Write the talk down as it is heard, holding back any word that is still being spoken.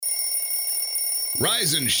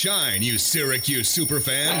Rise and shine, you Syracuse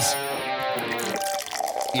superfans.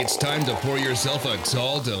 It's time to pour yourself a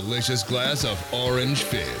tall, delicious glass of Orange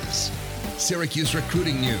Fizz. Syracuse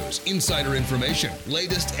recruiting news, insider information,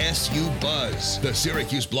 latest SU buzz. The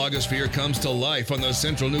Syracuse blogosphere comes to life on the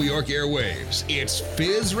Central New York airwaves. It's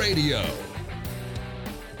Fizz Radio.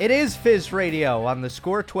 It is Fizz Radio on the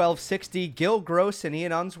Score 1260. Gil Gross and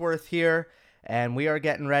Ian Unsworth here, and we are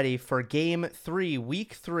getting ready for Game 3,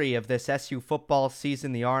 Week 3 of this SU football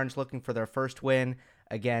season. The Orange looking for their first win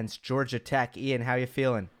against Georgia Tech. Ian, how you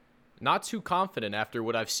feeling? Not too confident after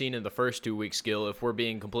what I've seen in the first 2 weeks, Gil, if we're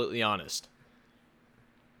being completely honest.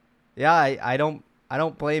 Yeah, I don't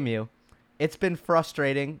blame you. It's been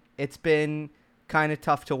frustrating. It's been kind of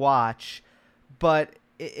tough to watch, but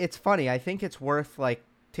it's funny. I think it's worth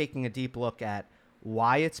taking a deep look at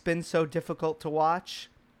why it's been so difficult to watch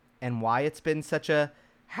and why it's been such a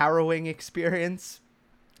harrowing experience.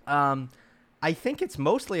 I think it's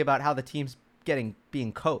mostly about how the team's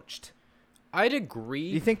being coached. I'd agree.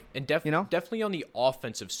 You think? And definitely on the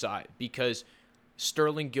offensive side, because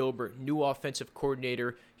Sterling Gilbert, new offensive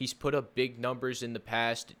coordinator, he's put up big numbers in the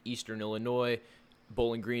past at Eastern Illinois,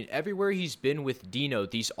 Bowling Green. Everywhere he's been with Dino,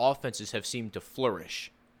 these offenses have seemed to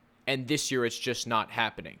flourish. And this year, it's just not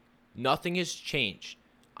happening. Nothing has changed.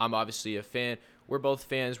 I'm obviously a fan. We're both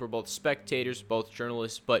fans. We're both spectators, both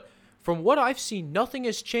journalists. But from what I've seen, nothing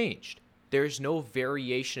has changed. There's no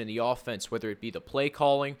variation in the offense, whether it be the play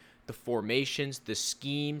calling, the formations, the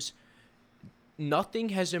schemes. Nothing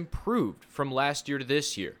has improved from last year to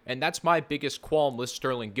this year. And that's my biggest qualm with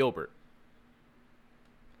Sterling Gilbert.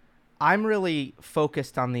 I'm really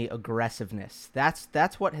focused on the aggressiveness.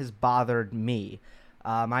 That's what has bothered me.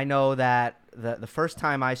 I know that the first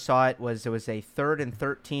time I saw it was a 3rd and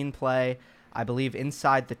 13 play, I believe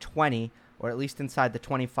inside the 20, or at least inside the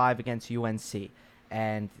 25 against UNC.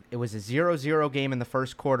 And it was a 0-0 game in the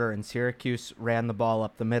first quarter, and Syracuse ran the ball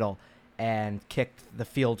up the middle and kicked the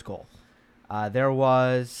field goal. There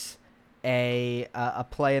was a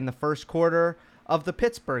play in the first quarter of the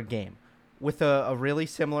Pittsburgh game with a really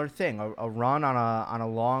similar thing, a run on a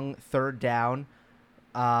long third down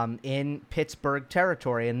in Pittsburgh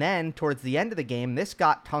territory. And then towards the end of the game, this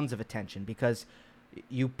got tons of attention because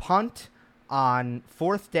you punt on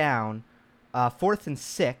 4th down, 4th and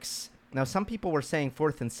 6. Now, some people were saying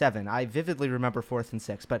 4th and 7. I vividly remember 4th and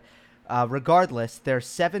 6. But regardless, there's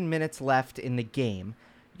 7 minutes left in the game.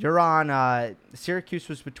 You're on Syracuse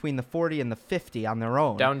was between the 40 and the 50 on their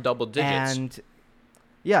own. Down double digits. And,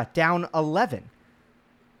 yeah, down 11.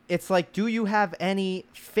 It's like, do you have any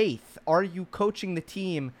faith? Are you coaching the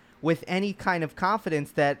team with any kind of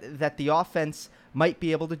confidence that the offense might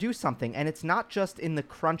be able to do something? And it's not just in the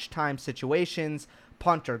crunch time situations,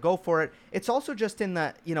 punt or go for it. It's also just in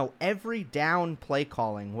the, every down play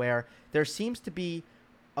calling where there seems to be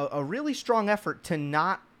a really strong effort to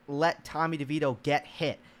not let Tommy DeVito get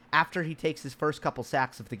hit after he takes his first couple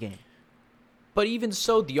sacks of the game. But even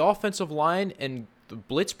so, the offensive line and the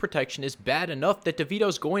blitz protection is bad enough that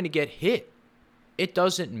DeVito's going to get hit. It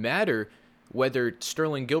doesn't matter whether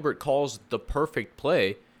Sterling Gilbert calls the perfect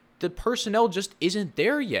play. The personnel just isn't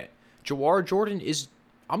there yet. Jawar Jordan is,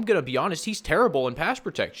 I'm going to be honest, he's terrible in pass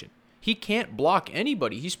protection. He can't block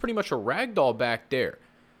anybody. He's pretty much a ragdoll back there.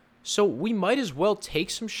 So we might as well take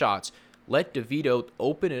some shots, let DeVito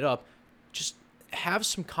open it up, just have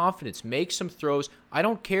some confidence, make some throws. I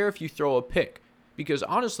don't care if you throw a pick. Because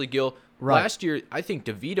honestly, Gil, last year, I think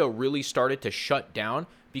DeVito really started to shut down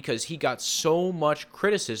because he got so much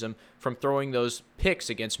criticism from throwing those picks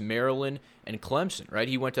against Maryland and Clemson, right?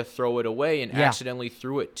 He went to throw it away and accidentally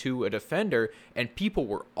threw it to a defender, and people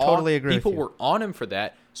were on him for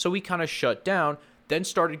that. So he kind of shut down, then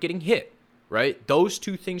started getting hit, right? Those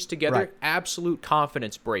two things together, absolute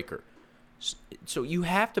confidence breaker. So you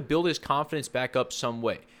have to build his confidence back up some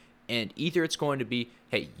way. And either it's going to be,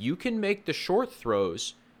 hey, you can make the short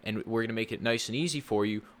throws and we're going to make it nice and easy for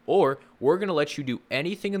you, or we're going to let you do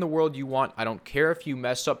anything in the world you want. I don't care if you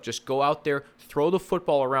mess up. Just go out there, throw the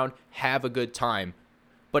football around, have a good time.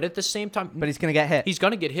 But at the same time... But he's going to get hit. He's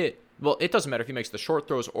going to get hit. Well, it doesn't matter if he makes the short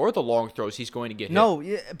throws or the long throws. He's going to get hit. No,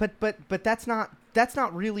 but that's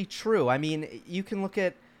not really true. I mean, you can look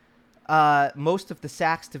at most of the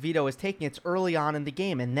sacks DeVito is taking. It's early on in the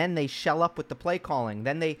game, and then they shell up with the play calling.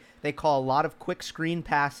 Then they call a lot of quick screen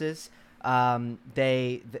passes.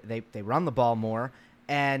 They run the ball more,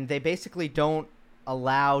 and they basically don't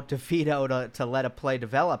allow DeVito to let a play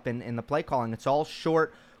develop in the play calling. It's all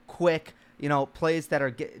short, quick, plays that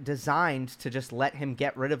are designed to just let him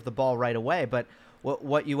get rid of the ball right away. But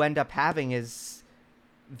what you end up having is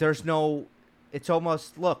there's no – it's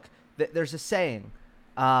almost – look, there's a saying,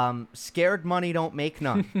 Scared money don't make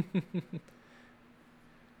none.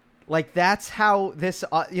 Like, that's how this,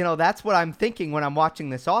 that's what I'm thinking when I'm watching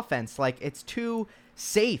this offense. Like, it's too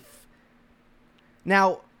safe.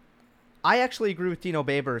 Now, I actually agree with Dino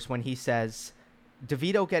Babers when he says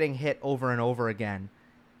DeVito getting hit over and over again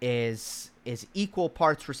is equal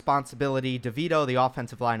parts responsibility, DeVito, the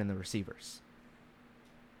offensive line, and the receivers.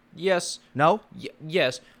 Yes. No?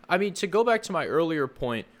 Yes. I mean, to go back to my earlier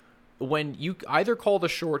point, when you either call the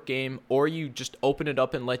short game or you just open it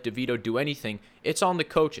up and let DeVito do anything, it's on the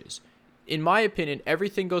coaches. In my opinion,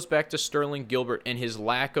 everything goes back to Sterling Gilbert and his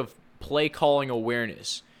lack of play calling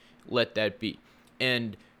awareness. Let that be.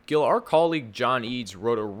 And Gil, our colleague John Eads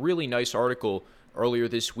wrote a really nice article earlier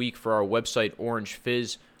this week for our website, Orange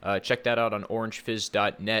Fizz. Check that out on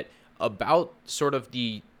orangefizz.net about sort of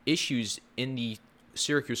the issues in the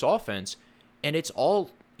Syracuse offense. And it's all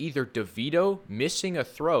either DeVito missing a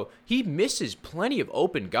throw. He misses plenty of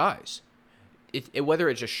open guys. Whether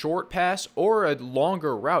it's a short pass or a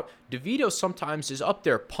longer route, DeVito sometimes is up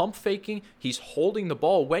there pump faking. He's holding the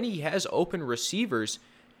ball when he has open receivers.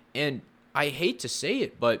 And I hate to say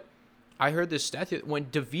it, but I heard this stat that when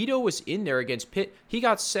DeVito was in there against Pitt, he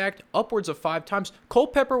got sacked upwards of 5 times.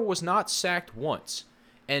 Culpepper was not sacked once.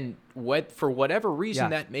 And for whatever reason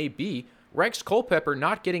that may be, Rex Culpepper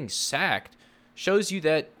not getting sacked shows you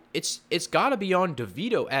that it's got to be on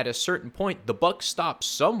DeVito at a certain point. The buck stops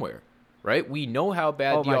somewhere, right? We know how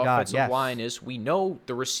bad the offensive line is. We know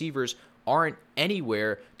the receivers aren't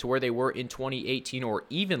anywhere to where they were in 2018 or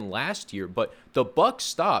even last year, but the buck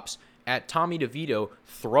stops at Tommy DeVito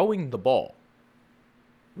throwing the ball.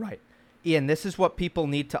 Right. Ian, this is what people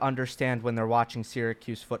need to understand when they're watching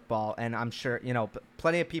Syracuse football, and I'm sure,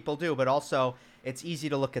 plenty of people do, but also it's easy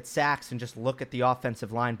to look at sacks and just look at the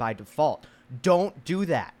offensive line by default. Don't do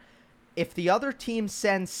that. If the other team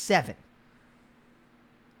sends 7,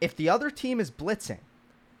 if the other team is blitzing,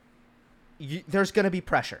 there's going to be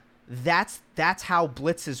pressure. That's how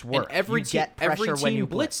blitzes work. And every team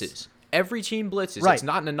blitzes. Every team blitzes. Right. It's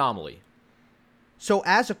not an anomaly. So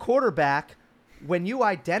as a quarterback, when you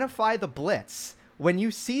identify the blitz, when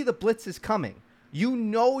you see the blitzes coming, you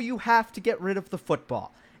know you have to get rid of the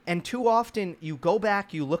football. And too often you go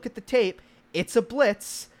back, you look at the tape, it's a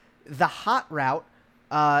blitz, the hot route,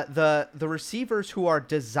 the receivers who are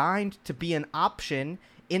designed to be an option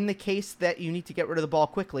in the case that you need to get rid of the ball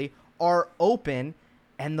quickly are open,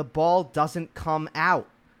 and the ball doesn't come out.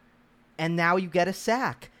 And now you get a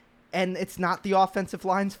sack. And it's not the offensive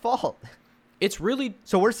line's fault. It's really...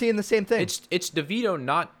 So we're seeing the same thing. It's DeVito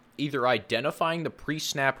not either identifying the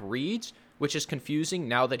pre-snap reads, which is confusing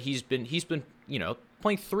now that he's been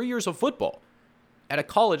playing 3 years of football. At a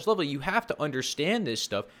college level, you have to understand this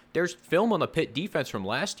stuff. There's film on the Pitt defense from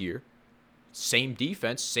last year. Same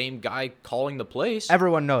defense, same guy calling the plays.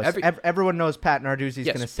 Everyone knows. Everyone knows Pat Narduzzi's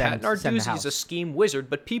going to send the house. Pat Narduzzi's a scheme wizard,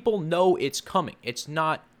 but people know it's coming. It's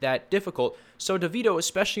not that difficult. So DeVito,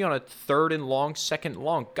 especially on a 3rd and long, 2nd and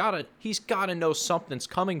long, he's got to know something's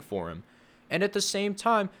coming for him. And at the same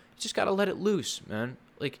time, you just got to let it loose, man.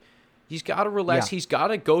 Like, he's got to relax. Yeah. He's got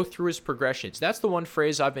to go through his progressions. That's the one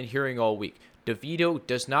phrase I've been hearing all week. DeVito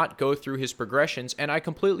does not go through his progressions, and I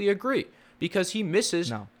completely agree. Because he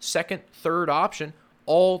misses 2nd, 3rd option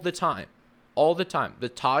all the time. All the time. The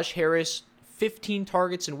Taj Harris 15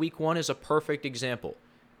 targets in week 1 is a perfect example.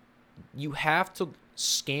 You have to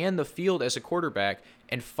scan the field as a quarterback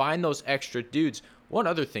and find those extra dudes. One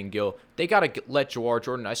other thing, Gil, they got to let Jawhar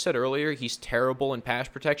Jordan, I said earlier, he's terrible in pass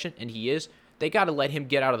protection, and he is. They got to let him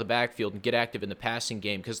get out of the backfield and get active in the passing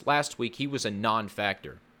game, because last week he was a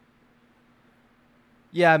non-factor.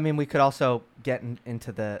 Yeah, I mean, we could also get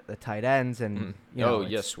into the tight ends and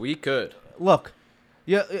yes, we could. Look,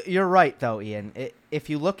 you're right though, Ian. If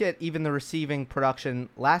you look at even the receiving production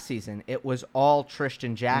last season, it was all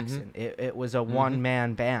Tristan Jackson. It was a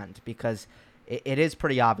one-man band because it is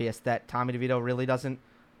pretty obvious that Tommy DeVito really doesn't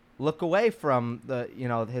look away from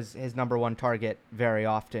his number one target very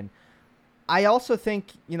often. I also think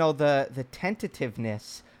the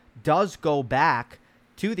tentativeness does go back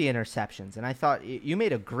to the interceptions. And I thought you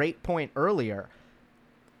made a great point earlier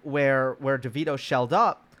where DeVito shelled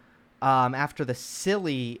up after the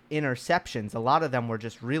silly interceptions. A lot of them were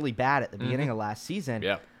just really bad at the beginning of last season.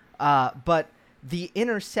 Yeah. But the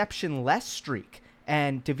interception-less streak,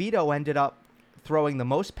 and DeVito ended up throwing the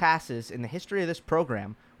most passes in the history of this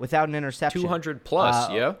program without an interception. 200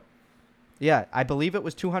 plus, yeah? Yeah, I believe it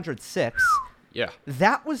was 206. Yeah.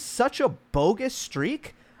 That was such a bogus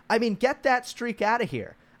streak. I mean, get that streak out of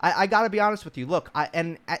here. I got to be honest with you. Look,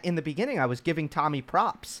 in the beginning, I was giving Tommy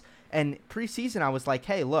props. And preseason, I was like,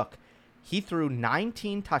 hey, look, He threw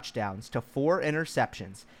 19 touchdowns to 4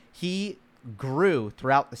 interceptions. He grew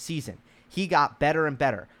throughout the season. He got better and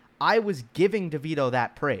better. I was giving DeVito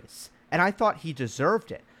that praise, and I thought he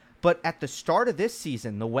deserved it. But at the start of this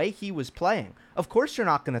season, the way he was playing, of course you're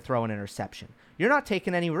not going to throw an interception. You're not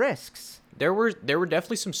taking any risks. There were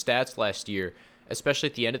definitely some stats last year, especially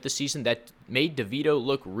at the end of the season, that made DeVito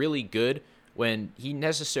look really good when he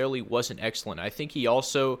necessarily wasn't excellent. I think he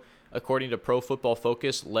also, according to Pro Football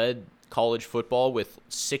Focus, led college football with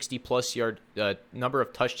 60-plus yard number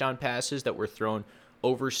of touchdown passes that were thrown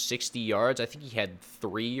over 60 yards. I think he had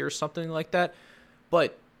 3 or something like that.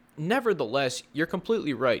 But nevertheless, you're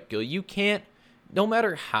completely right, Gil. You can't, no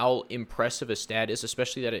matter how impressive a stat is,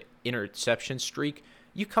 especially that interception streak,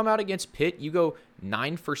 you come out against Pitt, you go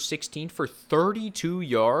 9 for 16 for 32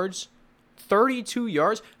 yards. 32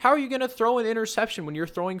 yards? How are you going to throw an interception when you're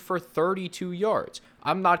throwing for 32 yards?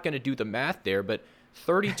 I'm not going to do the math there, but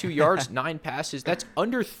 32 yards, 9 passes, that's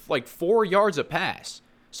under 4 yards a pass.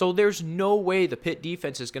 So there's no way the Pitt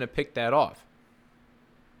defense is going to pick that off.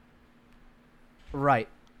 Right.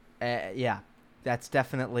 Yeah, that's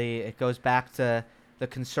definitely, it goes back to the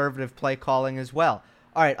conservative play calling as well.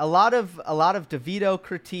 All right, a lot of DeVito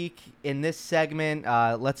critique in this segment.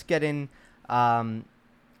 Let's get in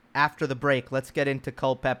after the break. Let's get into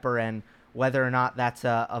Culpepper and whether or not that's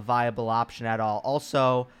a viable option at all.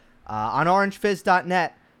 Also, on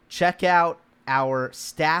orangefizz.net, check out our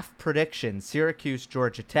staff predictions. Syracuse,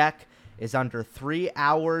 Georgia Tech is under 3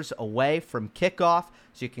 hours away from kickoff,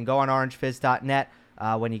 so you can go on orangefizz.net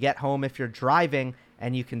when you get home if you're driving,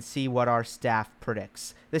 and you can see what our staff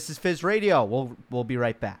predicts. This is Fizz Radio. We'll be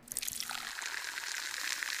right back.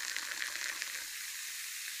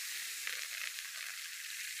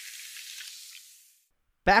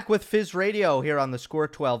 Back with Fizz Radio here on the Score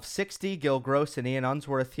 1260. Gil Gross and Ian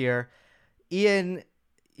Unsworth here. Ian,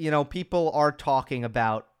 people are talking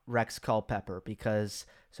about Rex Culpepper because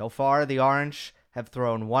so far the Orange have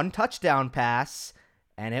thrown 1 touchdown pass,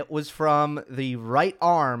 and it was from the right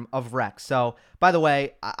arm of Rex. So, by the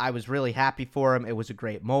way, I was really happy for him. It was a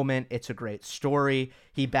great moment. It's a great story.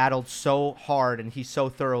 He battled so hard, and he so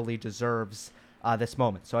thoroughly deserves this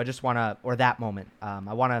moment. So I just want to, or that moment.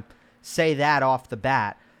 I want to say that off the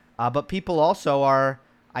bat. But people also are,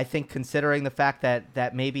 I think, considering the fact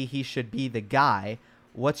that maybe he should be the guy.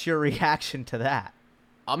 What's your reaction to that?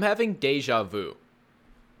 I'm having deja vu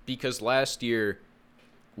because last year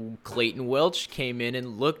Clayton Welch came in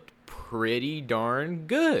and looked pretty darn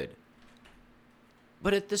good.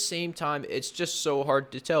 But at the same time, it's just so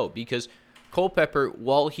hard to tell because Culpepper,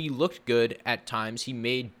 while he looked good at times, he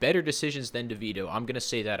made better decisions than DeVito. I'm going to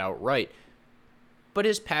say that outright. But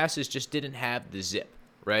his passes just didn't have the zip,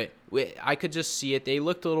 right? I could just see it. They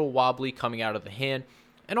looked a little wobbly coming out of the hand.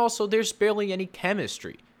 And also, there's barely any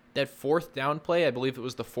chemistry. That 4th down play, I believe it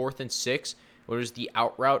was the 4th and 6, where it was the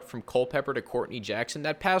out route from Culpepper to Courtney Jackson.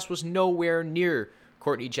 That pass was nowhere near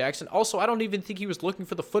Courtney Jackson. Also, I don't even think he was looking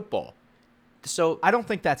for the football. So I don't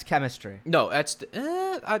think that's chemistry. No, that's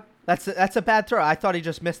a bad throw. I thought he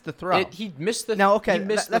just missed the throw. He missed the. No, okay,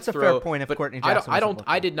 that's a fair point. If Courtney Jackson,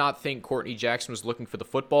 I did not think Courtney Jackson was looking for the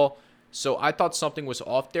football. So I thought something was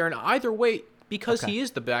off there. And either way, because he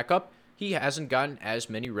is the backup, he hasn't gotten as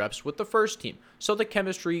many reps with the first team. So the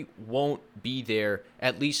chemistry won't be there,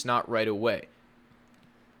 at least not right away.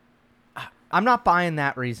 I'm not buying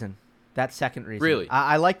that reason. That second reason. Really?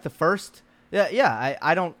 I like the first. Yeah.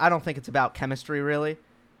 I don't think it's about chemistry really,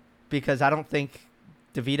 because I don't think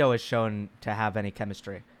DeVito has shown to have any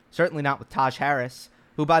chemistry. Certainly not with Taj Harris,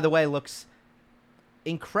 who, by the way, looks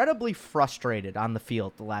incredibly frustrated on the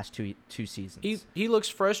field the last two seasons. He looks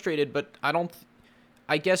frustrated, but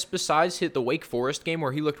I guess besides the Wake Forest game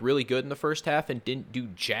where he looked really good in the first half and didn't do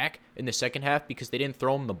jack in the second half because they didn't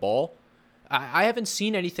throw him the ball, I haven't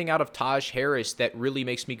seen anything out of Taj Harris that really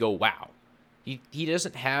makes me go, wow. He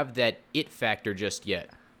doesn't have that it factor just yet.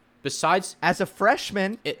 Besides, as a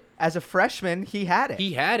freshman, he had it.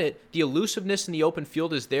 He had it. The elusiveness in the open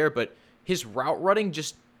field is there, but his route running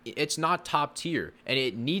it's not top tier, and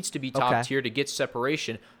it needs to be top tier to get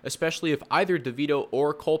separation, especially if either DeVito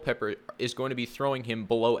or Culpepper is going to be throwing him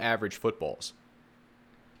below average footballs.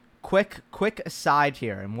 Quick aside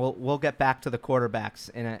here, and we'll get back to the quarterbacks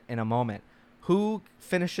in a moment. Who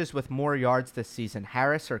finishes with more yards this season,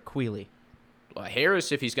 Harris or Quealy? Well,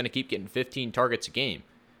 Harris, if he's going to keep getting 15 targets a game.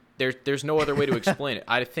 There's no other way to explain it.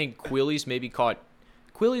 I think Quealy's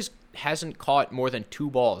hasn't caught more than 2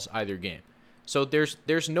 balls either game. So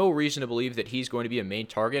there's no reason to believe that he's going to be a main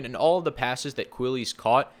target, and all of the passes that Quealy's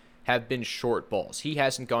caught have been short balls. He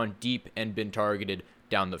hasn't gone deep and been targeted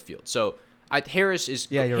down the field. So Harris is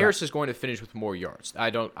Harris is going to finish with more yards.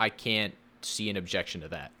 I can't see an objection to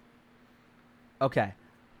that. Okay.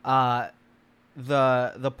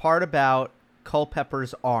 The part about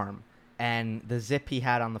Culpepper's arm and the zip he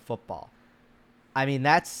had on the football. I mean,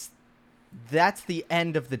 that's the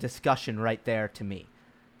end of the discussion right there to me.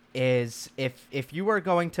 Is if you are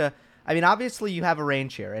going to, I mean, obviously you have a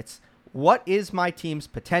range here. It's what is my team's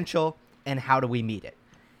potential and how do we meet it?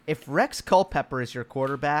 If Rex Culpepper is your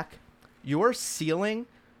quarterback, your ceiling,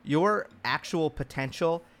 your actual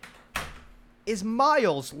potential is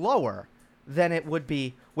miles lower than it would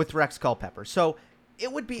be with Rex Culpepper. So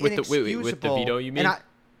it would be inexcusable. With DeVito, you mean?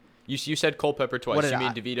 You said Culpepper twice. You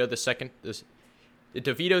mean DeVito the second?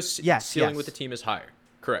 DeVito's ceiling with the team is higher.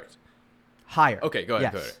 Correct. Higher. Okay, go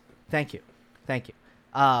ahead. Yes. Go ahead. Thank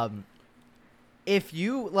you. If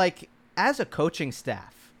you as a coaching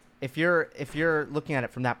staff, if you're looking at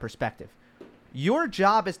it from that perspective, your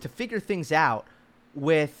job is to figure things out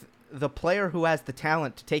with the player who has the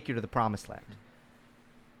talent to take you to the promised land.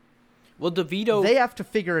 Well, DeVito, they have to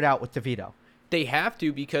figure it out with DeVito. They have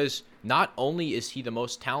to, because not only is he the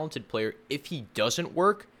most talented player, if he doesn't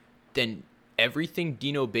work, then everything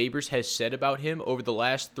Dino Babers has said about him over the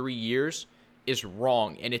last 3 years is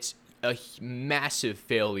wrong, and it's a massive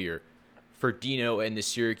failure for Dino and the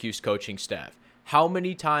Syracuse coaching staff. How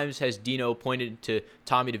many times has Dino pointed to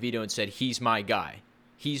Tommy DeVito and said, "He's my guy.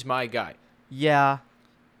 He's my guy"? Yeah.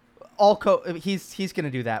 He's going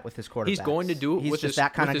to do that with his quarterbacks. He's going to do it with his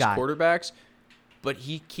quarterbacks, but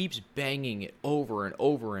he keeps banging it over and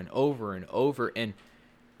over and over and over, and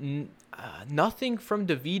nothing from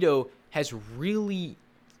DeVito has really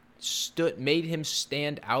made him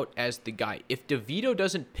stand out as the guy. If DeVito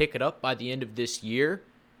doesn't pick it up by the end of this year,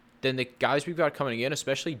 then the guys we've got coming in,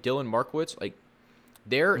 especially Dylan Markowitz,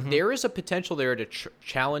 there is a potential there to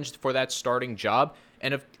challenge for that starting job.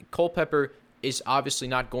 And if Culpepper is obviously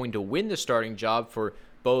not going to win the starting job for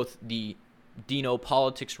both the Dino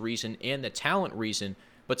politics reason and the talent reason,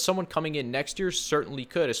 but someone coming in next year certainly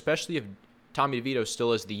could, especially if Tommy DeVito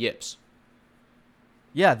still has the yips.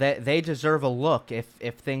 Yeah, they deserve a look if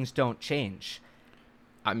things don't change.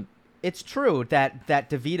 It's true that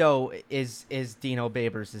DeVito is Dino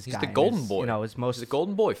Babers' guy. He's the golden boy. He's the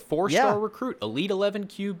golden boy. 4-star recruit, Elite 11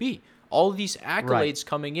 QB. All of these accolades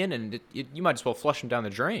coming in, and you might as well flush him down the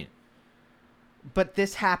drain. But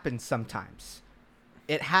this happens sometimes.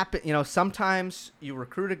 It happens, sometimes you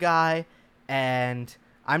recruit a guy, and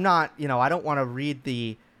I'm not, I don't want to read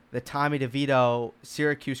the Tommy DeVito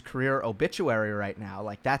Syracuse career obituary right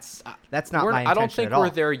now. That's not my intention at all. I don't think we're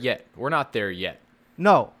there yet. We're not there yet.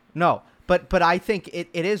 No. But I think it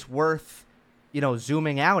is worth,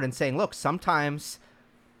 zooming out and saying, look, sometimes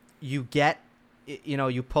you get,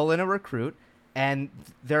 you pull in a recruit and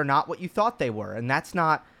they're not what you thought they were. And that's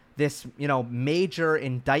not this, major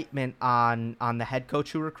indictment on the head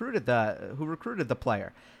coach who recruited the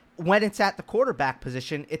player. When it's at the quarterback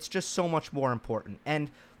position, it's just so much more important.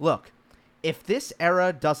 And look, if this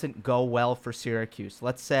era doesn't go well for Syracuse,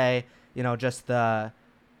 let's say, just the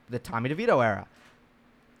Tommy DeVito era,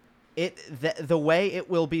 the way it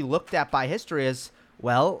will be looked at by history is,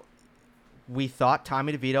 well, we thought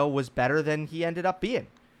Tommy DeVito was better than he ended up being.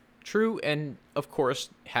 True, and of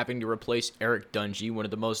course, having to replace Eric Dungy, one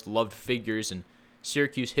of the most loved figures in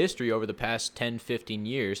Syracuse history over the past 10, 15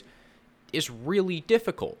 years, is really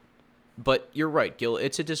difficult. But you're right, Gil,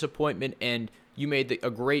 it's a disappointment, and you made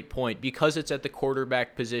a great point. Because it's at the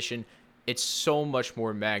quarterback position, it's so much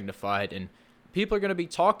more magnified, and people are going to be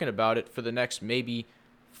talking about it for the next maybe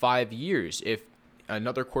 5 years. If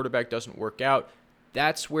another quarterback doesn't work out,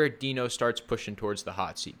 that's where Dino starts pushing towards the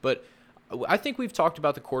hot seat. But I think we've talked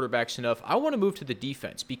about the quarterbacks enough. I want to move to the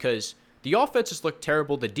defense, because the offense has looked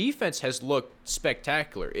terrible. The defense has looked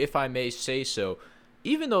spectacular, if I may say so.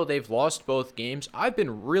 Even though they've lost both games, I've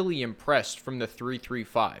been really impressed from the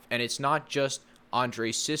 3-3-5. And it's not just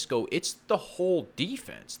Andre Cisco, it's the whole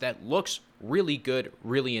defense that looks really good,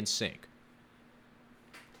 really in sync.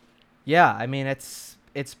 Yeah, I mean, it's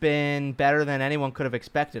been better than anyone could have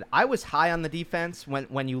expected. I was high on the defense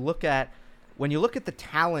when you look at the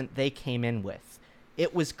talent they came in with.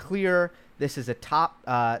 It was clear this is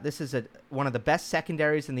one of the best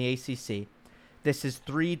secondaries in the ACC. This is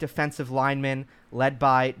 3 defensive linemen led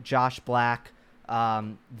by Josh Black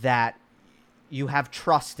that you have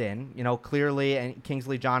trust in, clearly, and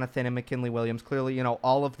Kingsley Jonathan and McKinley Williams, clearly,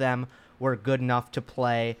 all of them were good enough to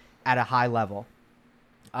play at a high level.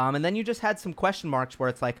 And then you just had some question marks where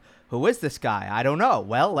it's like, who is this guy? I don't know.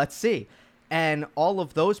 Well, let's see. And all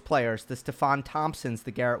of those players, the Stephon Thompsons,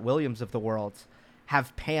 the Garrett Williams of the world,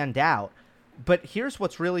 have panned out. But here's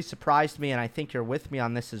what's really surprised me, and I think you're with me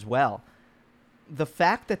on this as well. the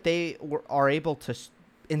fact that they are able to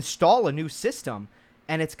install a new system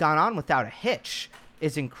and it's gone on without a hitch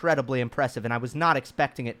is incredibly impressive. And I was not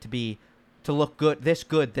expecting it to look good this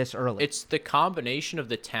early. It's the combination of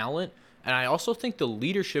the talent, and I also think the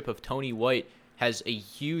leadership of Tony White has a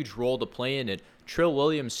huge role to play in it. Trill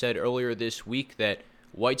Williams said earlier this week that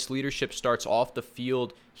White's leadership starts off the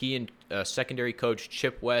field. He and secondary coach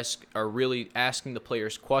Chip West are really asking the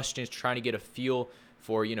players questions, trying to get a feel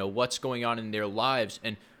for, what's going on in their lives.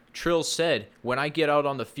 And Trill said, when I get out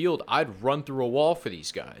on the field, I'd run through a wall for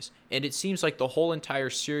these guys. And it seems like the whole entire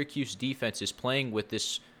Syracuse defense is playing with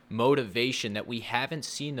this motivation that we haven't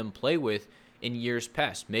seen them play with in years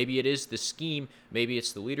past. Maybe it is the scheme, maybe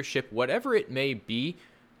it's the leadership, whatever it may be.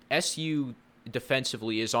 SU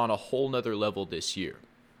defensively is on a whole nother level this year.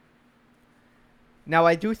 Now,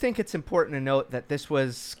 I do think it's important to note that this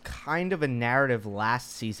was kind of a narrative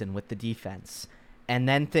last season with the defense, and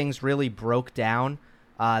then things really broke down.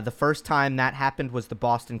 The first time that happened was the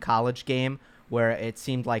Boston College game, where it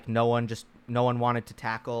seemed like no one wanted to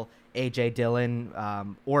tackle A.J. Dillon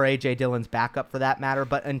or A.J. Dillon's backup for that matter.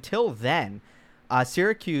 But until then,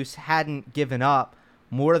 Syracuse hadn't given up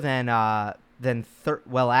more than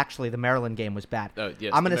actually, the Maryland game was bad.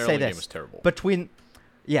 Yes, I'm going to say Game this. was terrible.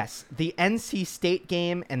 Yes, the NC State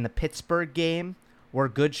game and the Pittsburgh game were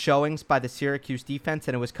good showings by the Syracuse defense,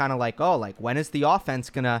 and it was kind of like, when is the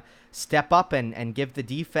offense going to step up and give the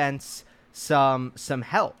defense some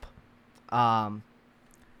help? But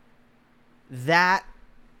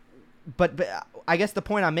I guess the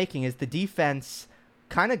point I'm making is the defense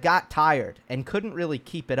kind of got tired and couldn't really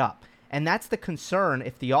keep it up. And that's the concern.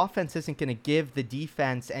 If the offense isn't going to give the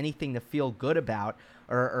defense anything to feel good about,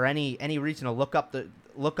 or any reason to look up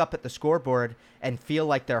at the scoreboard and feel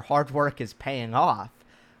like their hard work is paying off,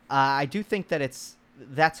 I do think that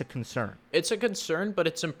that's a concern. It's a concern, but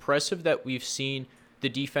it's impressive that we've seen the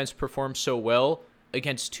defense perform so well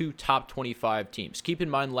against two top 25 teams. Keep in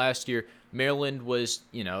mind, last year Maryland was,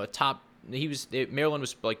 Maryland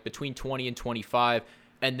was like between 20 and 25.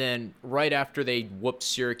 And then right after they whooped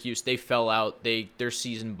Syracuse, they fell out. Their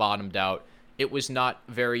season bottomed out. It was not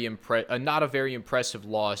a very impressive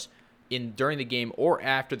loss during the game or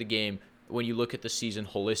after the game when you look at the season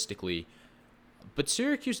holistically. But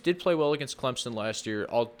Syracuse did play well against Clemson last year.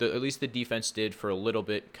 At least the defense did for a little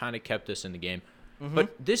bit, kind of kept us in the game. Mm-hmm.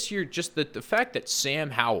 But this year, just the fact that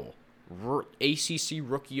Sam Howell, ACC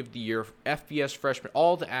Rookie of the Year, FBS freshman,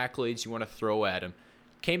 all the accolades you want to throw at him,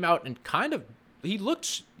 came out and he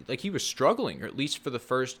looked like he was struggling, or at least for the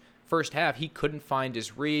first half. He couldn't find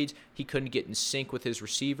his reads. He couldn't get in sync with his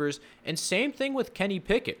receivers. And same thing with Kenny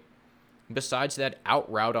Pickett. Besides that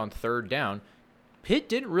out route on third down, Pitt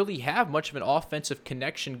didn't really have much of an offensive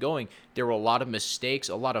connection going. There were a lot of mistakes,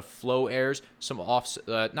 a lot of flow errors, some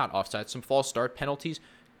some false start penalties.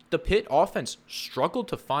 The Pitt offense struggled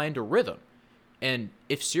to find a rhythm. And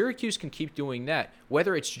if Syracuse can keep doing that,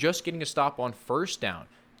 whether it's just getting a stop on first down,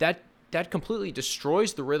 that completely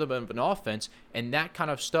destroys the rhythm of an offense, and that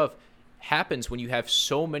kind of stuff happens when you have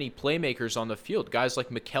so many playmakers on the field. Guys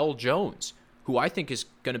like Mikel Jones, who I think is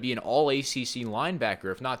going to be an all-ACC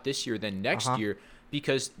linebacker, if not this year, then next year,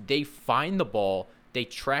 because they find the ball, they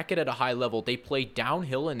track it at a high level, they play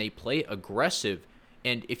downhill, and they play aggressive.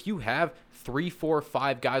 And if you have 3, 4,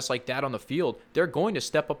 5 guys like that on the field, they're going to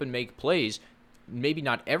step up and make plays, maybe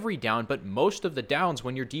not every down, but most of the downs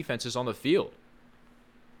when your defense is on the field.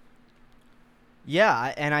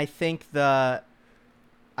 Yeah, and I think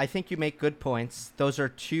you make good points. Those are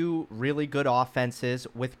two really good offenses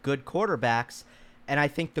with good quarterbacks, and I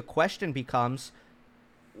think the question becomes,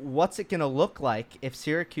 what's it going to look like if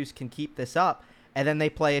Syracuse can keep this up, and then they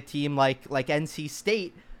play a team like NC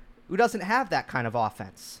State, who doesn't have that kind of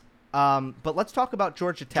offense. But let's talk about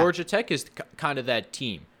Georgia Tech. Georgia Tech is kind of that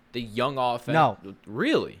team, the young offense. No,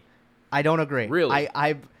 really, I don't agree. Really,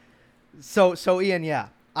 So Ian, yeah.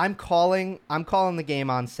 I'm calling the game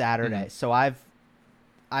on Saturday. Mm-hmm. So I've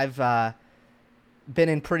been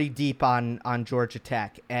in pretty deep on Georgia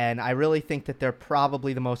Tech, and I really think that they're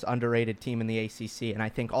probably the most underrated team in the ACC. And I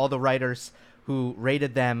think all the writers who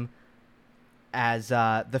rated them as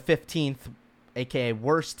the 15th, aka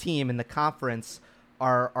worst team in the conference,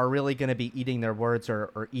 are really going to be eating their words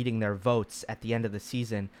or eating their votes at the end of the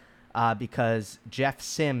season, because Jeff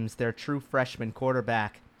Sims, their true freshman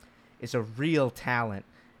quarterback, is a real talent.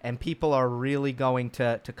 And people are really going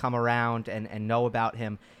to come around and know about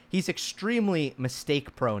him. He's extremely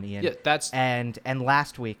mistake prone, Ian. Yeah, and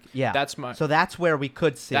last week, yeah. So that's where we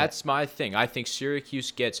could see. That's my thing. I think Syracuse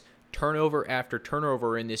gets turnover after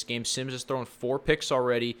turnover in this game. Sims has thrown 4 picks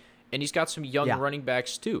already, and he's got some young running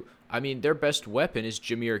backs too. I mean, their best weapon is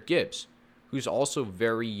Jahmyr Gibbs, who's also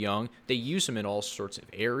very young. They use him in all sorts of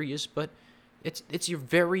areas, but it's your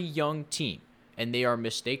very young team, and they are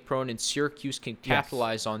mistake prone, and Syracuse can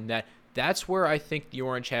capitalize on that. That's where I think the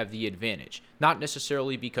Orange have the advantage. Not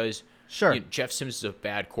necessarily because Jeff Sims is a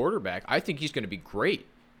bad quarterback. I think he's going to be great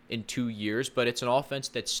in 2 years, but it's an offense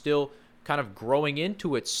that's still kind of growing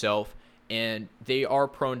into itself, and they are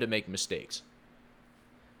prone to make mistakes.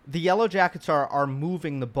 The Yellow Jackets are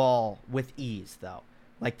moving the ball with ease, though.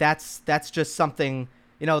 Like, that's just something,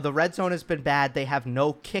 the red zone has been bad. They have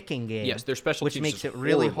no kicking game. Yes, their special teams which makes is it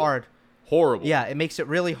really hard. Horrible. Yeah, it makes it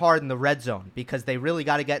really hard in the red zone because they really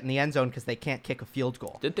got to get in the end zone because they can't kick a field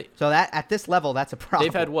goal. Did they? So that at this level, that's a problem.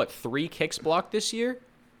 They've had, 3 kicks blocked this year?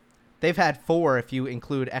 They've had 4 if you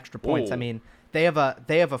include extra points. Ooh. I mean, they have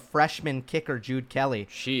a freshman kicker, Jude Kelly,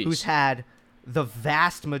 who's had the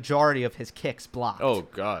vast majority of his kicks blocked. Oh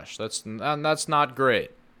gosh, that's not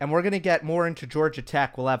great. And we're going to get more into Georgia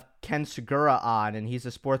Tech. We'll have Ken Segura on, and he's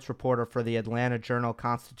a sports reporter for the Atlanta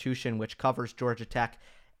Journal-Constitution, which covers Georgia Tech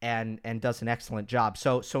and does an excellent job.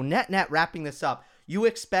 So net wrapping this up, you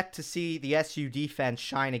expect to see the SU defense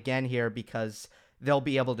shine again here because they'll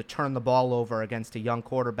be able to turn the ball over against a young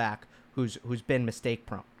quarterback who's been mistake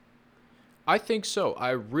prone. I think so. I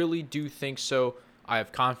really do think so. I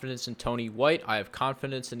have confidence in Tony White. I have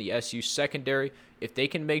confidence in the SU secondary. If they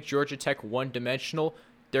can make Georgia Tech one-dimensional,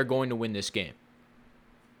 they're going to win this game.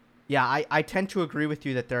 Yeah, I tend to agree with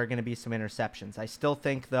you that there are going to be some interceptions. I still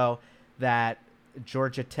think, though, that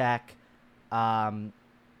Georgia Tech, I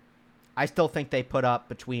still think they put up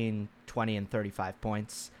between 20 and 35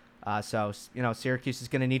 points. So Syracuse is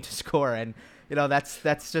going to need to score, and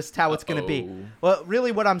that's just how it's going to be. Well,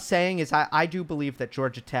 really what I'm saying is I do believe that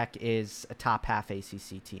Georgia Tech is a top half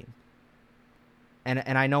ACC team.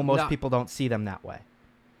 And I know most people don't see them that way.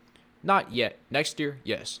 Not yet. Next year,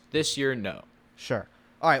 yes. This year, no. Sure.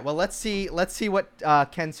 All right, well, let's see what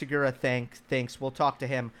Ken Segura thinks. We'll talk to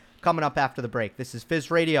him coming up after the break. This is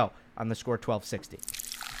Fizz Radio on the Score 1260.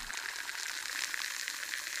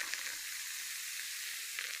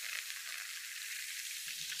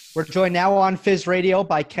 We're joined now on Fizz Radio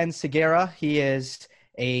by Ken Segura. He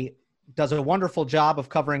does a wonderful job of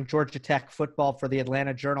covering Georgia Tech football for the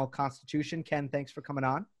Atlanta Journal-Constitution. Ken, thanks for coming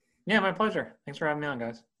on. Yeah, my pleasure. Thanks for having me on,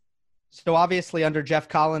 guys. So obviously under Jeff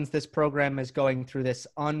Collins, this program is going through this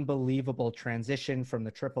unbelievable transition from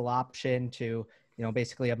the triple option to,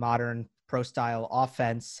 basically a modern pro-style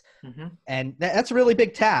offense. Mm-hmm. And that's a really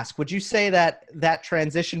big task. Would you say that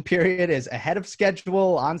transition period is ahead of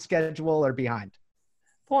schedule, on schedule, or behind?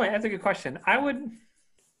 Boy, that's a good question. I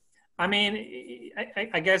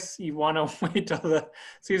guess you want to wait till the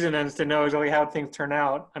season ends to know exactly how things turn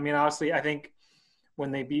out. I mean, honestly, I think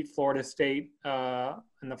when they beat Florida State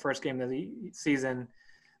in the first game of the season,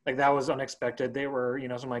 like that was unexpected. They were,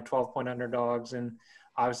 something like 12-point underdogs, and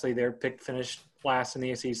obviously their pick finished last in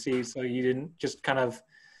the ACC. So you didn't just kind of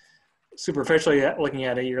superficially looking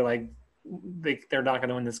at it, you're like, they're not going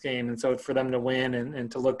to win this game. And so for them to win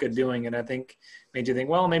and to look good doing it, I think made you think,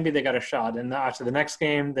 well, maybe they got a shot. And after the next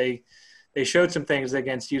game, they showed some things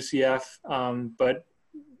against UCF, but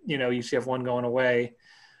UCF won going away.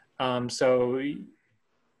 So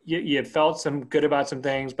you felt some good about some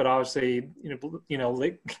things, but obviously,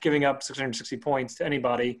 giving up 660 points to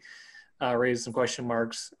anybody raised some question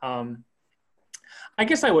marks. I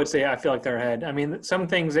guess I would say I feel like they're ahead. I mean, some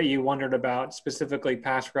things that you wondered about, specifically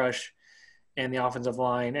pass rush and the offensive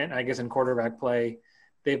line, and I guess in quarterback play,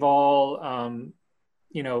 they've all,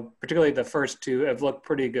 particularly the first two have looked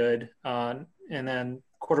pretty good. And then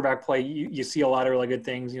quarterback play, you see a lot of really good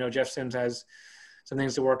things. Jeff Sims has some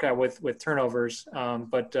things to work out with turnovers.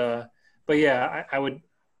 But yeah, I would,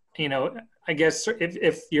 I guess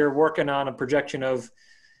if you're working on a projection of,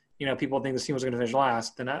 people think the team was going to finish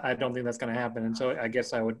last, then I don't think that's going to happen. And so I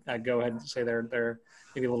guess I'd go ahead and say they're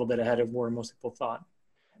maybe a little bit ahead of where most people thought.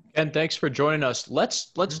 And thanks for joining us.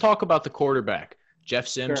 Let's talk about the quarterback, Jeff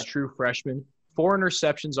Sims, Sure. True freshman, 4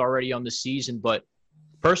 interceptions already on the season. But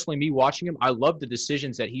personally, me watching him, I love the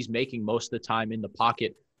decisions that he's making most of the time in the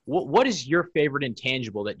pocket. What is your favorite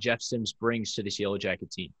intangible that Jeff Sims brings to this Yellow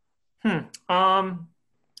Jacket team? I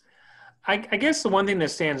guess the one thing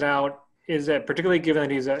that stands out is that, particularly given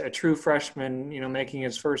that he's a true freshman, making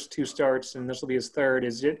his first 2 starts, and this will be his third,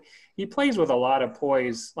 is that he plays with a lot of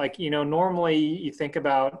poise. Like, normally you think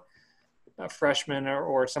about a freshman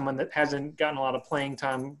or someone that hasn't gotten a lot of playing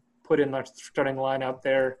time put in the starting lineup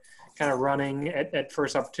there, kind of running at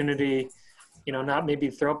first opportunity, not maybe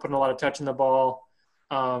putting a lot of touch in the ball.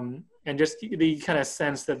 And just the kind of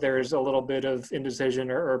sense that there's a little bit of indecision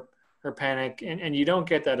or panic. And you don't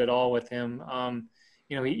get that at all with him.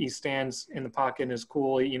 he stands in the pocket and is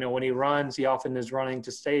cool. When he runs, he often is running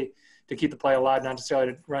to keep the play alive, not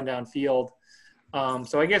necessarily to run downfield.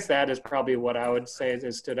 So I guess that is probably what I would say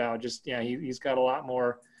has stood out. Just, he's got a lot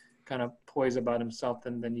more kind of poise about himself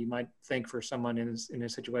than you might think for someone in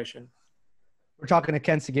his situation. We're talking to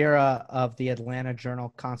Ken Segura of the Atlanta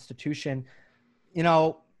Journal-Constitution.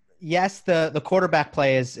 Yes, the quarterback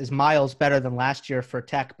play is miles better than last year for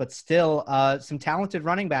Tech, but still some talented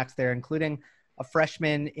running backs there, including a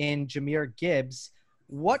freshman in Jahmyr Gibbs.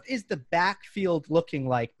 What is the backfield looking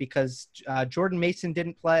like? Because Jordan Mason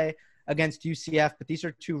didn't play against UCF, but these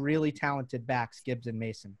are two really talented backs, Gibbs and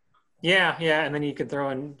Mason. Yeah, and then you could throw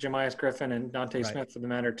in Jemias Griffin and Dante Smith for the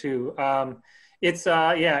matter too. It's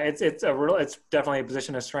definitely a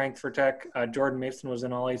position of strength for Tech. Jordan Mason was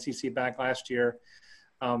an All-ACC back last year.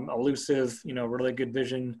 Elusive, really good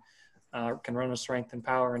vision, can run with strength and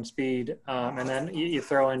power and speed. And then you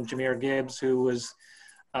throw in Jahmyr Gibbs, who was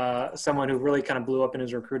someone who really kind of blew up in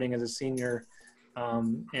his recruiting as a senior.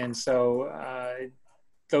 And so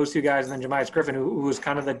those two guys, and then Jemias Griffin, who was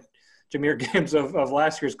kind of the Jahmyr Gibbs of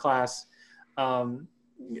last year's class.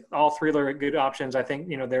 All three are good options. I think,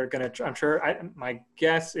 they're going to, my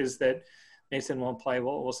guess is that Mason won't play.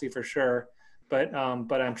 We'll see for sure. But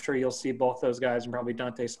I'm sure you'll see both those guys and probably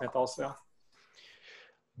Dante Smith also.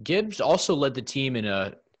 Gibbs also led the team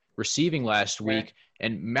in receiving last week,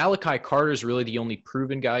 and Malachi Carter is really the only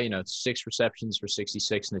proven guy. 6 receptions for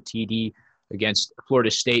 66 and a TD against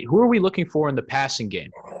Florida State. Who are we looking for in the passing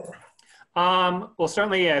game? Well,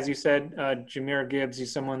 certainly, as you said, Jahmyr Gibbs,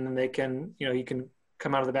 he's someone that they can, he can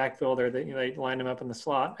come out of the backfield, or they line him up in the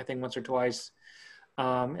slot, I think once or twice.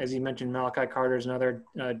 As you mentioned, Malachi Carter is another.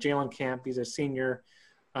 Jalen Camp, he's a senior.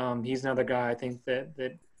 He's another guy I think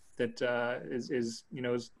that is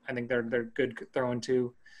I think they're good throwing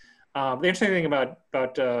too. The interesting thing about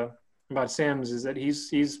Sims is that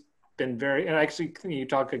he's been very, and actually you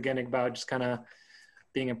talk again about just kind of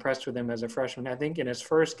being impressed with him as a freshman. I think in his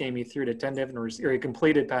first game he threw to 10 different he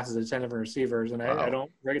completed passes to 10 different receivers, and wow. I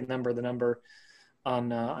don't remember the number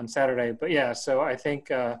on Saturday, but yeah. So I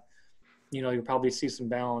think you'll probably see some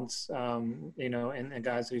balance, in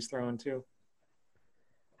guys that he's throwing to.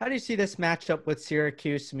 How do you see this matchup with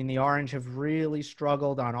Syracuse? I mean, the Orange have really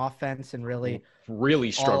struggled on offense and really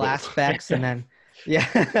struggled all aspects, and then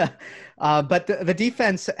but the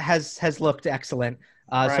defense has looked excellent.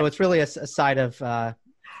 Right. So it's really a side of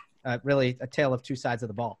really a tale of two sides of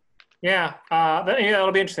the ball. Yeah,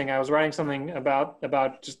 that'll be interesting. I was writing something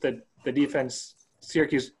about just the defense,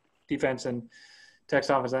 Syracuse defense, and Tech's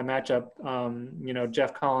offense, that matchup.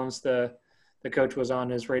 Jeff Collins, the coach, was on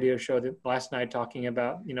his radio show last night talking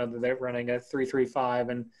about, that they're running a 3-3-5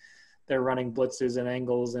 and they're running blitzes and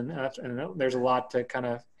angles, and there's a lot to kind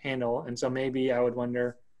of handle. And so maybe I would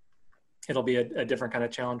wonder it'll be a different kind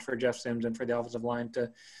of challenge for Jeff Sims and for the offensive line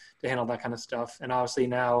to handle that kind of stuff. And obviously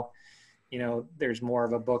now, there's more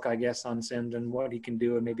of a book, I guess, on Sims and what he can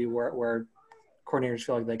do, and maybe where coordinators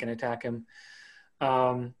feel like they can attack him.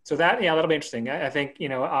 So that'll be interesting. I think,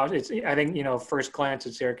 first glance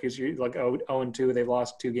at Syracuse, you're like 0-2, they've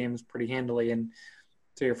lost 2 games pretty handily. And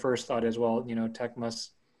so your first thought is, well, Tech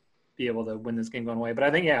must be able to win this game going away. But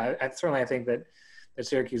I think, I think that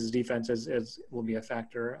Syracuse's defense will be a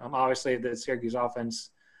factor. Obviously the Syracuse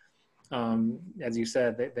offense, as you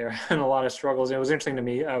said, they're having a lot of struggles. It was interesting to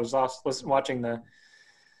me. I was watching the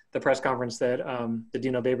press conference that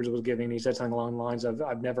Dino Babers was giving. He said something along the lines of,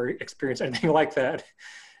 "I've never experienced anything like that,"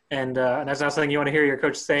 and that's not something you want to hear your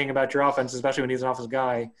coach saying about your offense, especially when he's an offense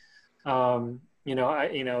guy. The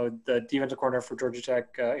defensive coordinator for Georgia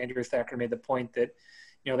Tech, Andrew Thacker, made the point that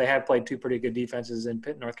they had played 2 pretty good defenses in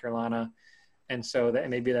Pitt, North Carolina, and so that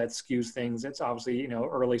maybe that skews things. It's obviously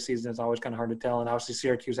early season is always kind of hard to tell, and obviously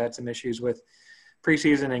Syracuse had some issues with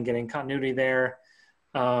preseason and getting continuity there.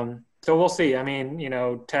 So we'll see. I mean,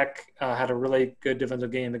 Tech had a really good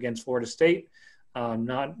defensive game against Florida State,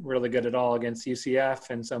 not really good at all against UCF.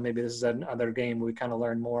 And so maybe this is another game where we kind of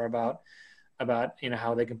learn more about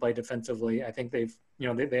how they can play defensively. I think they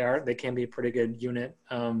can be a pretty good unit.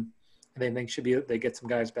 They get some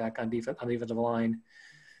guys back on the defensive line.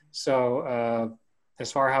 So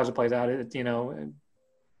as far as it plays out, I'm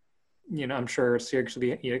sure Syracuse will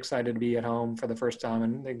be excited to be at home for the first time,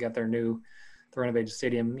 and they got the renovated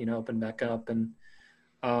stadium, open back up, and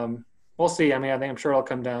we'll see. I mean, I'm sure it'll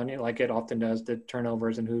come down like it often does to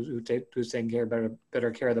turnovers and who's taking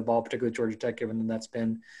better care of the ball, particularly Georgia Tech, given that that's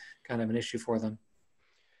been kind of an issue for them.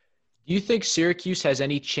 Do you think Syracuse has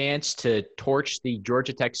any chance to torch the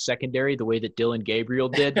Georgia Tech secondary the way that Dylan Gabriel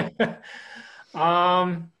did?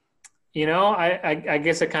 I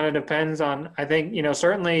guess it kind of depends on. I think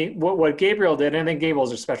certainly what Gabriel did. And I think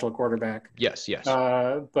Gabriel's a special quarterback. Yes, yes.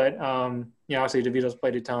 But obviously DeVito's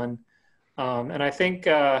played a ton, and I think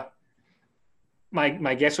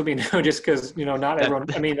my guess would be no, just because not everyone.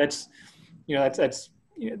 I mean that's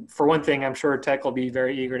for one thing. I'm sure Tech will be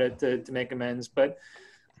very eager to make amends, but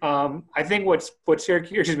I think what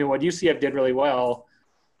UCF did really well.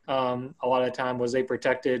 A lot of the time was they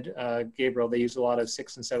protected Gabriel. They used a lot of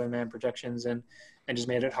 6 and 7 man protections and just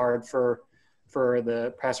made it hard for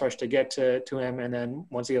the pass rush to get to him. And then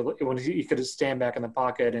once he could stand back in the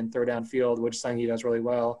pocket and throw downfield, which is something he does really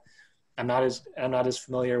well. I'm not as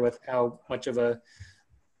familiar with how much of a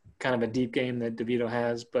kind of a deep game that DeVito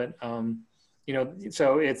has, but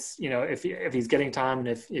so it's if he's getting time and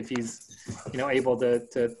if he's able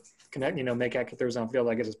to connect, make accurate throws downfield,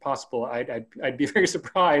 I guess it's possible. I'd be very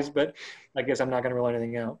surprised, but I guess I'm not going to rule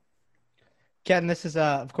anything out. Ken, this is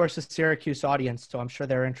of course a Syracuse audience, so I'm sure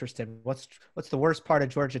they're interested. What's the worst part of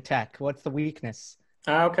Georgia Tech? What's the weakness?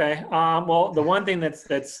 Okay. Well, the one thing that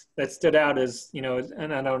stood out is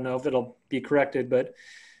and I don't know if it'll be corrected, but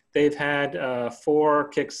they've had 4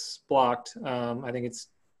 kicks blocked. I think it's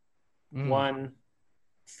 1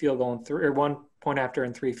 field goal and 3, or 1 point after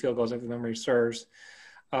and 3 field goals, if memory serves.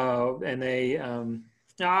 And they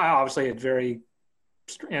obviously it's very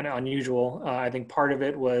unusual. I think part of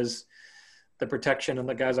it was the protection of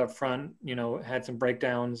the guys up front, had some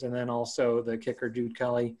breakdowns, and then also the kicker Jude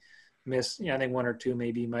Kelly missed. I think 1 or 2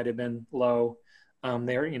 maybe might have been low.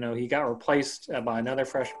 He got replaced by another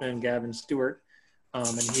freshman, Gavin Stewart,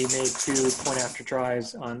 and he made 2 point after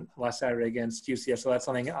tries on last Saturday against UCF. So that's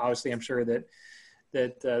something obviously I'm sure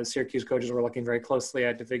that Syracuse coaches were looking very closely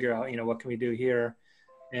at to figure out what can we do here.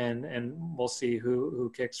 And we'll see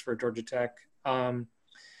who kicks for Georgia Tech. As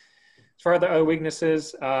far as the other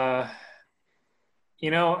weaknesses, I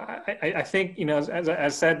think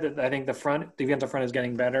as said, that I think the defensive front is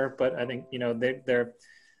getting better, but I think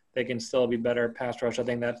they can still be better at pass rush. I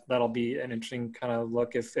think that'll be an interesting kind of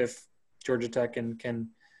look if Georgia Tech can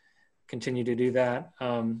continue to do that.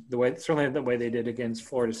 The way they did against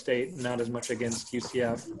Florida State, not as much against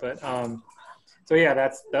UCF, but so yeah,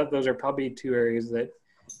 those are probably 2 areas that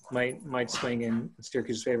might swing in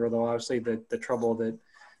Syracuse's favor, though obviously the trouble that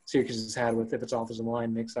Syracuse has had with if its offensive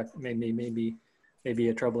line makes that maybe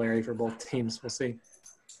a trouble area for both teams. We'll see.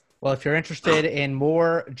 Well, if you're interested in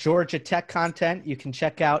more Georgia Tech content, you can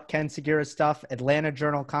check out Ken Segura's stuff, Atlanta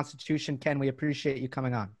Journal-Constitution. Ken, we appreciate you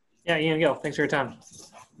coming on. Yeah, Ian Gill, thanks for your time.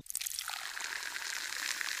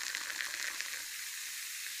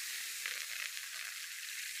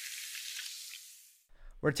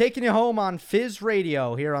 We're taking you home on Fizz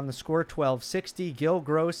Radio here on the Score 1260. Gil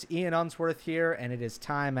Gross, Ian Unsworth here, and it is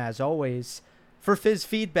time, as always, for Fizz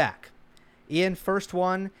Feedback. Ian, first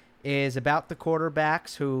one is about the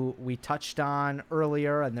quarterbacks who we touched on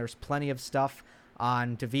earlier, and there's plenty of stuff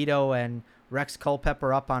on DeVito and Rex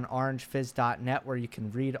Culpepper up on orangefizz.net where you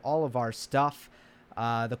can read all of our stuff.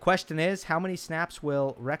 The question is, how many snaps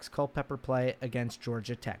will Rex Culpepper play against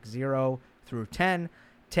Georgia Tech? 0 through 10.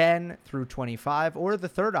 10 through 25, or the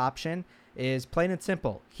third option is plain and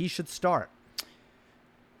simple. He should start.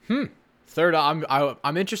 Third,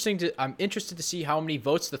 I'm interested to see how many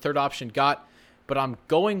votes the third option got, but I'm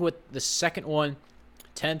going with the second one,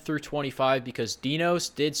 10 through 25, because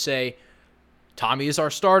Dinos did say Tommy is our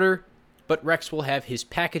starter, but Rex will have his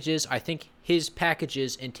packages. I think his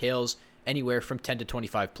packages entails anywhere from 10 to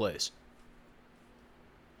 25 plays.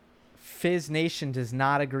 Fizz Nation does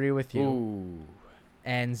not agree with you. Ooh.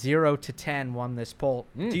 And 0 to 10 won this poll.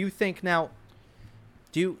 Do you think now?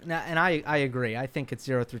 And I agree. I think it's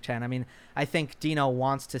 0 through 10. I mean, I think Dino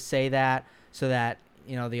wants to say that so that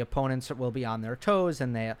the opponents will be on their toes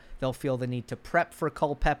and they'll feel the need to prep for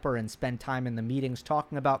Culpepper and spend time in the meetings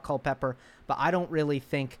talking about Culpepper. But I don't really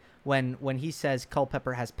think when he says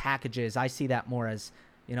Culpepper has packages, I see that more as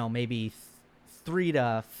maybe 3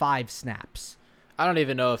 to 5 snaps. I don't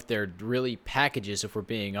even know if they're really packages. If we're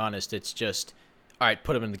being honest, it's just. All right,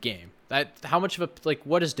 put him in the game. How much of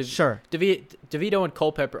what is DeVito and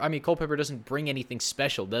Culpepper? I mean, Culpepper doesn't bring anything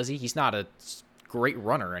special, does he? He's not a great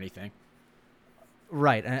runner or anything.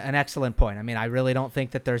 Right, an excellent point. I mean, I really don't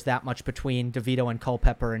think that there's that much between DeVito and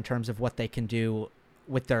Culpepper in terms of what they can do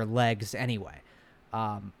with their legs anyway.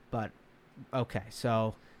 But, okay,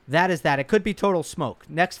 so that is that. It could be total smoke.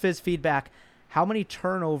 Next Fizz feedback. How many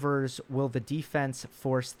turnovers will the defense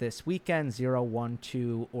force this weekend? 0, 1,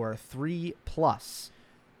 2, or 3 plus?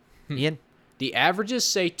 Ian? The averages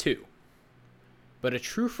say 2. But a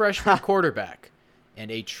true freshman quarterback and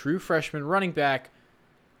a true freshman running back,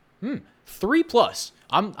 3 plus.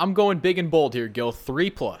 I'm going big and bold here, Gil. 3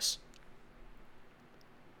 plus.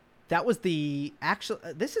 That was the actual.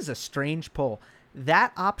 This is a strange poll.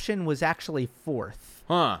 That option was actually fourth.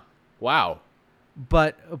 Huh. Wow.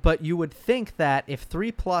 But you would think that if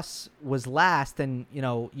 3+ was last, then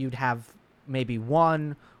you'd have maybe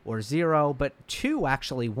 1 or 0, but 2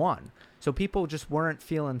 actually won. So people just weren't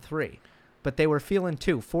feeling 3, but they were feeling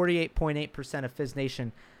 2. 48.8% of Fizz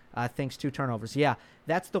Nation thinks 2 turnovers. Yeah,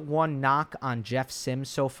 that's the one knock on Jeff Sims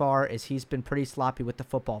so far, is he's been pretty sloppy with the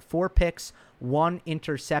football. 4 picks, 1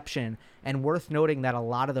 interception, and worth noting that a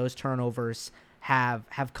lot of those turnovers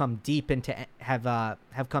have come deep into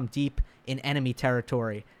have come deep in enemy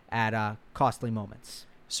territory at costly moments.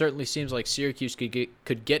 Certainly seems like Syracuse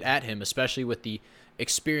could get at him, especially with the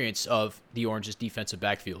experience of the Orange's defensive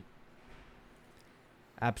backfield.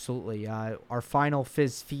 Absolutely. Our final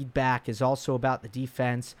Fizz feedback is also about the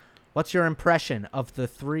defense. What's your impression of the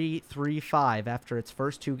 3-3-5 after its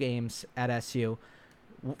first 2 games at SU?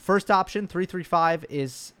 First option, 3-3-5,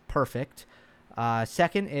 is perfect.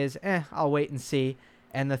 Second is, I'll wait and see.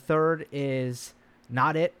 And the third is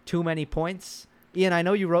not it, too many points. Ian, I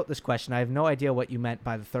know you wrote this question. I have no idea what you meant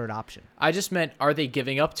by the third option. I just meant, are they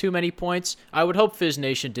giving up too many points? I would hope Fizz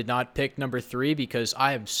Nation did not pick number 3, because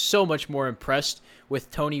I am so much more impressed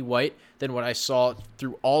with Tony White than what I saw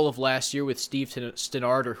through all of last year with Steve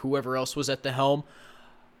Stennard or whoever else was at the helm.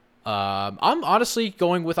 I'm honestly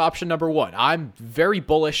going with option number 1. I'm very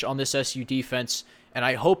bullish on this SU defense, and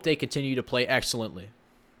I hope they continue to play excellently.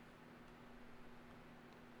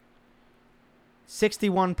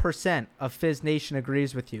 61% of Fizz Nation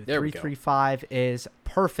agrees with you. There we go. 3-3-5 is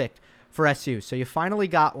perfect for SU. So you finally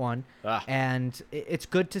got one, and it's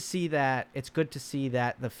good to see that. It's good to see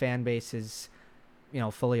that the fan base is,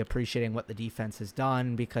 fully appreciating what the defense has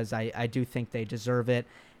done, because I do think they deserve it.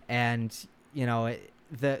 And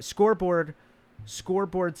the scoreboard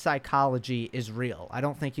psychology is real. I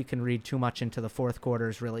don't think you can read too much into the fourth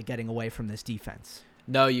quarters really getting away from this defense.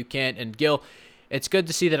 No, you can't. And Gil, it's good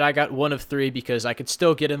to see that I got 1 of 3, because I could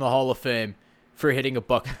still get in the Hall of Fame for hitting a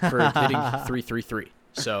buck, for hitting 3-3-3.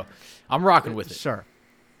 So I'm rocking with it. Sure.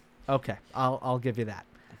 Okay, I'll give you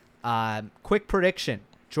that. Quick prediction: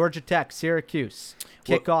 Georgia Tech, Syracuse,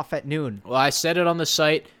 kickoff at noon. Well, I said it on the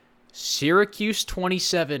site: Syracuse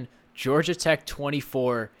 27, Georgia Tech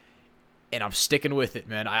 24, and I'm sticking with it,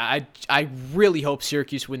 man. I really hope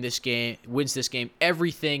Syracuse wins this game.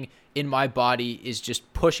 Everything in my body is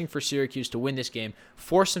just pushing for Syracuse to win this game,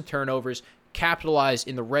 force some turnovers, capitalize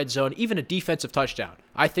in the red zone, even a defensive touchdown.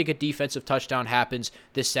 I think a defensive touchdown happens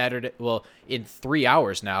this Saturday, in 3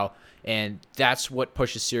 hours now, and that's what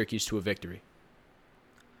pushes Syracuse to a victory.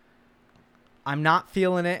 I'm not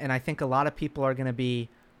feeling it, and I think a lot of people are going to be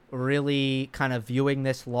really kind of viewing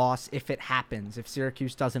this loss, if it happens, if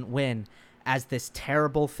Syracuse doesn't win, as this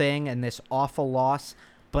terrible thing and this awful loss.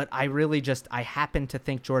 But I happen to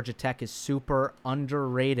think Georgia Tech is super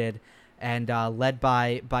underrated and led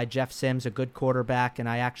by Jeff Sims, a good quarterback, and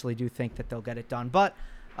I actually do think that they'll get it done. But,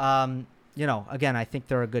 again, I think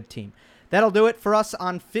they're a good team. That'll do it for us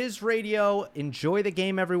on Fizz Radio. Enjoy the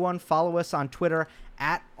game, everyone. Follow us on Twitter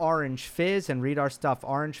at OrangeFizz and read our stuff,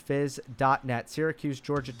 orangefizz.net. Syracuse,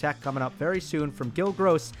 Georgia Tech coming up very soon from Gil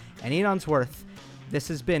Gross and Ian Unsworth. This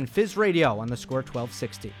has been Fizz Radio on the Score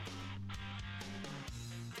 1260.